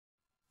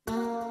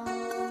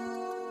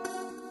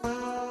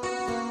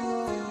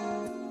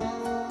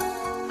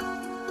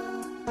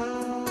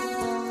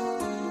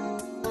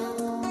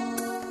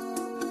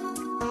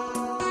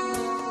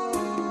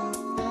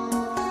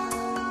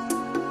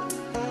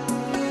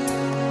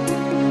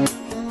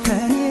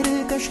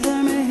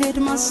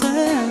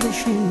ማሰብሽ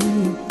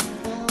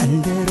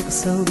እንደርቅ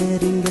ሰው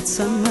በድንገት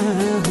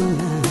ሰማሁና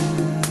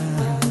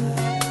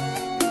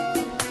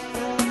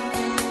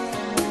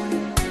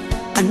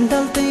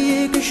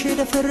እንዳልጠየቅሽ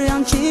ደፍሬ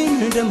አንቺን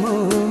ደሞ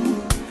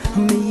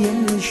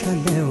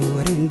ምየልሻለሁ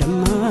ወሬ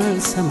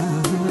እንደማልሰማ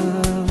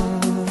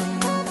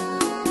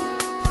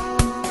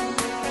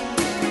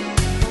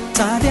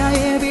ታዲያ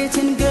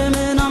የቤትን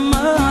ገመናማ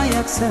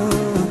ያክሰው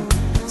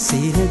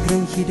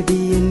ሲነግረኝ ሂድ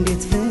ብዬ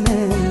እንዴት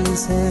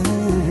ልመልሰው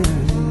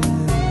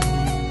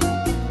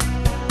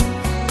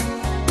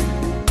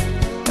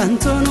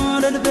ቀንቶን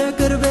ወለል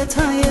በቅርበት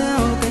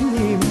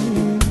አያውቀኝም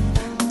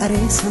አሬ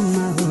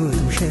ሰማሁት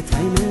ውሸት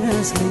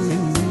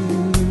አይመስለኝም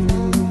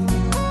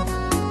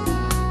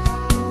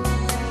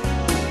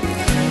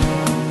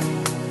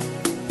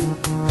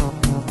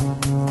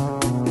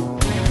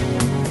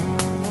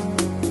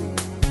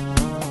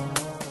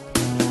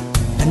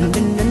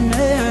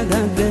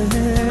እንድንነጋገር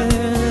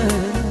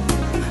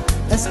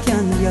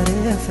እስኪያን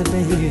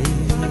ያረፈበኝ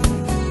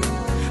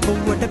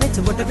ወደ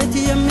ቤት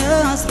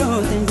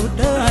የሚያስሮጠኝ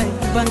ጉዳይ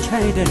ባንቺ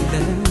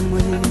አይደለም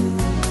ወይ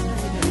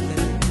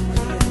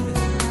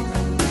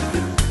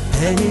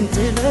እኔን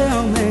ጥለው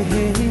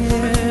መሄድ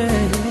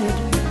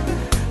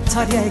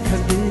ታዲያ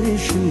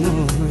አይከብድሽም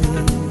ወይ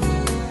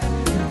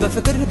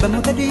በፍቅር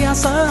በመውደድ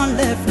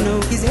ያሳለፍነው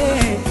ጊዜ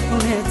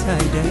እውነት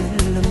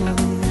አይደለም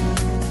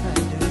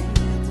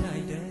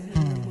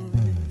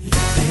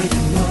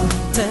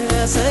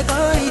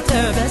ተሰቃይተ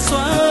በሷ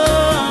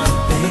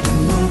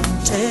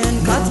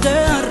ጭንቀት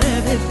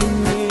ደረበብኝ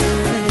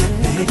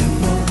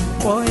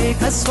ቆይ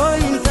ከሷ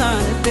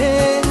ይምጣልቤ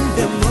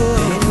ደሞ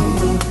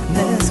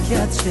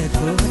እስኪያት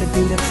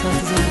ሸኮልብኝ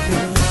ደርሳት ዘንድ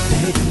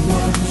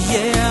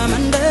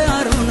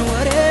የመንደሩን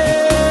ወሬ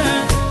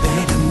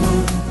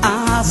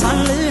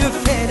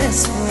አሳልፌ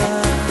ለሷ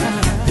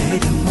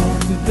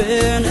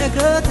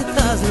ብነግራት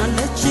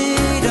ታዝናለች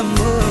ደሞ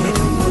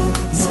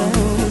ሰው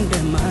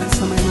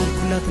እንደማልሰማኝ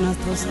ማልኩላትን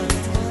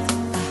አስታውሳለች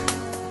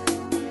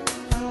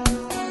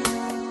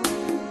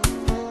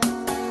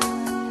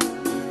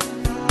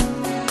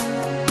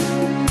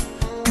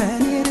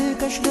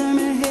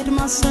ለመሄድ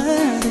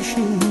ማሰብሽ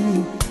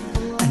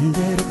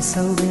እንደርቅ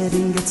ሰው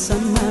በድንገት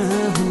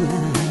ሰማሁና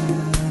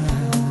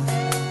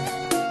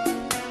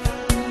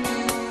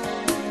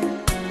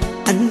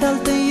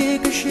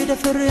እንዳልጠየቅሽ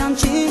ደፍሬ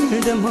አንቺን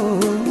ደሞ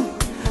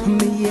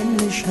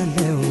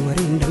ምየልሻለሁ ወሬ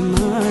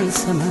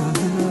እንደማልሰማ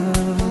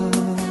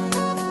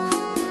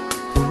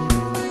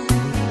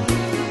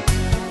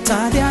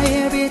ታዲያ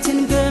የቤትን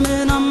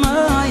ገመናማ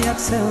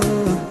ያክሰው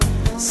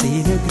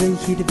ሲነግረኝ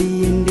ሂድ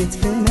ብዬ እንዴት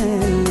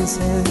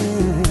ልመልሰው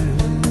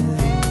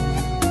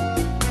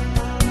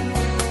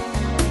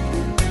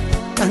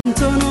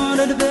ቀንቶን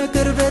ወለል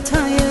በቅርበት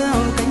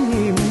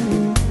አያውቀኝም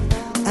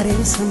አሬ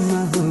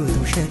ሰማሁት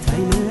ውሸት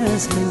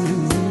አይመስለኝም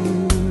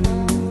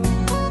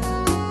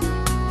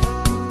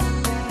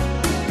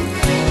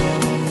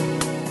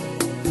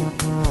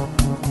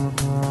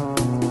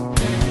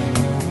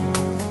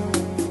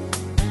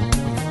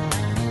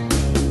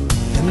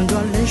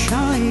ለምዷለሽ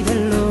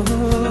አይደለም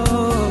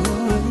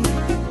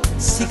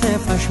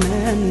ሲከፋሽ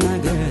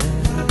መናገር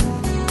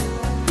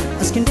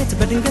እስኪ እንዴት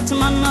በድንገት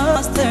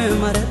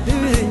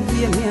ማናስተማረብኝ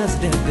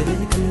የሚያስደብቅ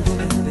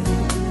ነገር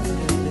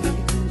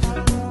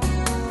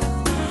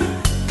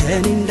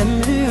ከኔ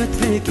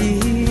እንደምትርቂ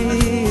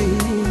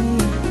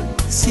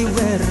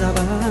ሲወራ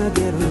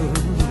ባገሩ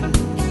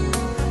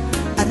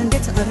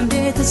አረንዴት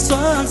እሷ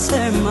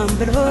አልሰማም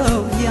ብሎ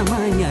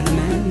ያማኛል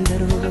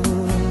መንደሩ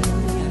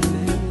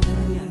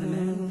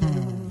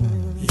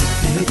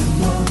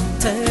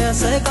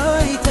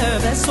ተሰቃይተ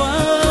በሷ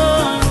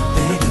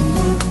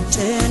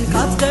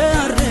ጭንቀት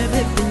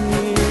ደረበብኝ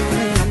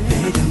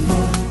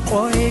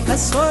ቆይ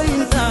ከሷ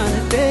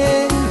ይምጣልቤ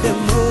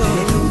ደሞ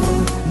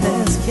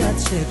እስኪያት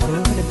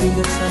ሸኮልብኝ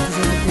ደርሳት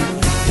ዘንድ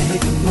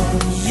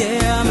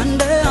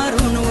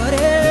የመንደሩን ወሬ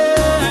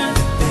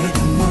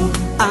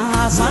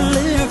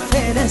አሳልፌ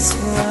ለሷ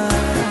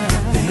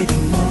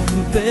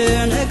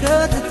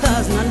ብነግራት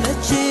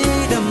ታዝናለች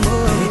ደሞ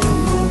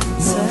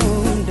ሰው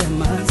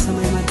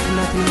እንደማልሰማኝ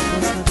ማልኩላት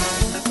ነው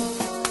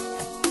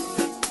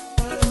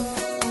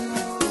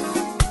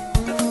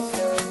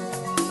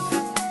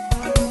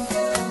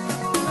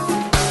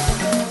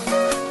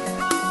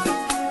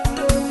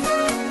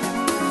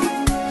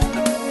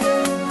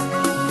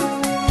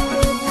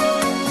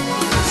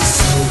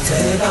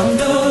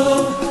ተራምዶ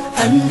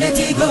እንዴት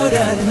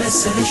ይጎዳል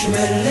መሰልሽ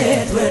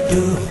መለየት ወዶ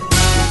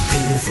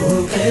ክፉ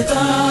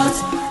ቅጣት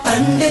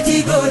እንዴት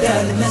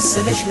ይጎዳል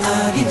መሰልሽ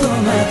አግኝቶ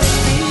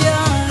ማጣት